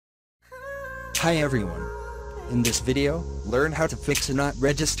Hi everyone. In this video, learn how to fix a not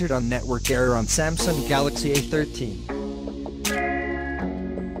registered on network error on Samsung Galaxy A13.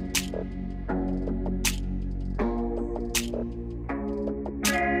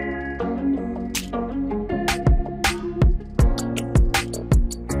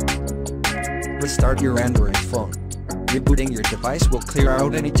 Restart your Android phone. Rebooting your device will clear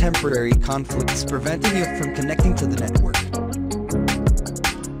out any temporary conflicts preventing you from connecting to the network.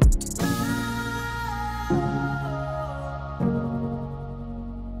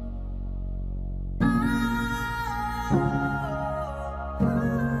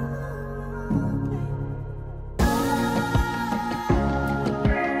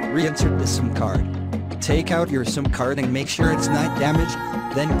 Reinsert the SIM card. Take out your SIM card and make sure it's not damaged,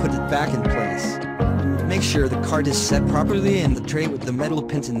 then put it back in place. Make sure the card is set properly in the tray with the metal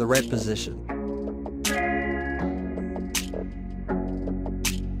pins in the right position.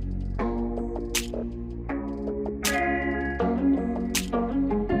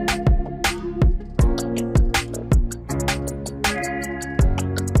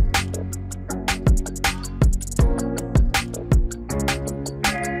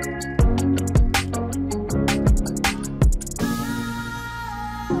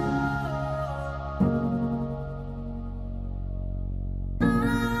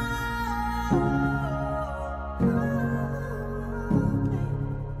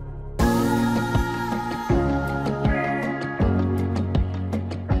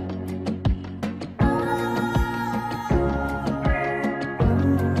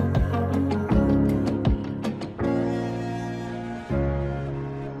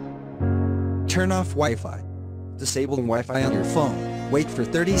 Turn off Wi-Fi. Disable Wi-Fi on your phone. Wait for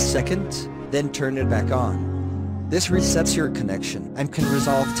 30 seconds, then turn it back on. This resets your connection and can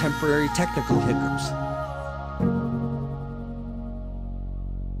resolve temporary technical hiccups.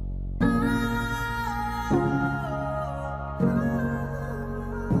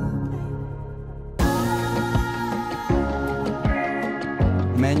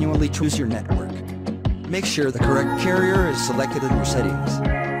 Manually choose your network. Make sure the correct carrier is selected in your settings.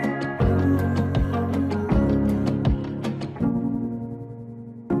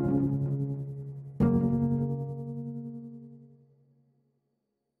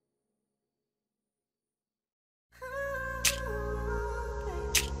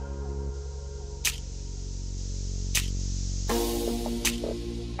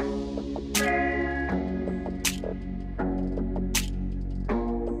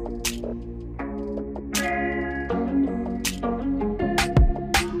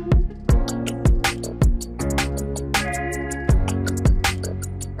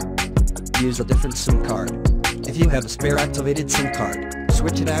 Use a different SIM card. If you have a spare activated SIM card,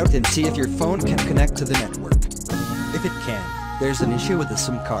 switch it out and see if your phone can connect to the network. If it can, there's an issue with the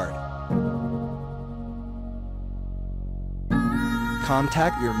SIM card.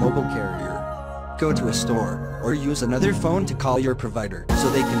 Contact your mobile carrier. Go to a store, or use another phone to call your provider so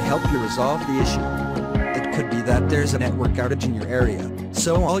they can help you resolve the issue. It could be that there's a network outage in your area,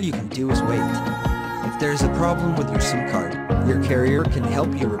 so all you can do is wait. If there's a problem with your SIM card, your carrier can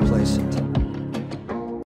help you replace it.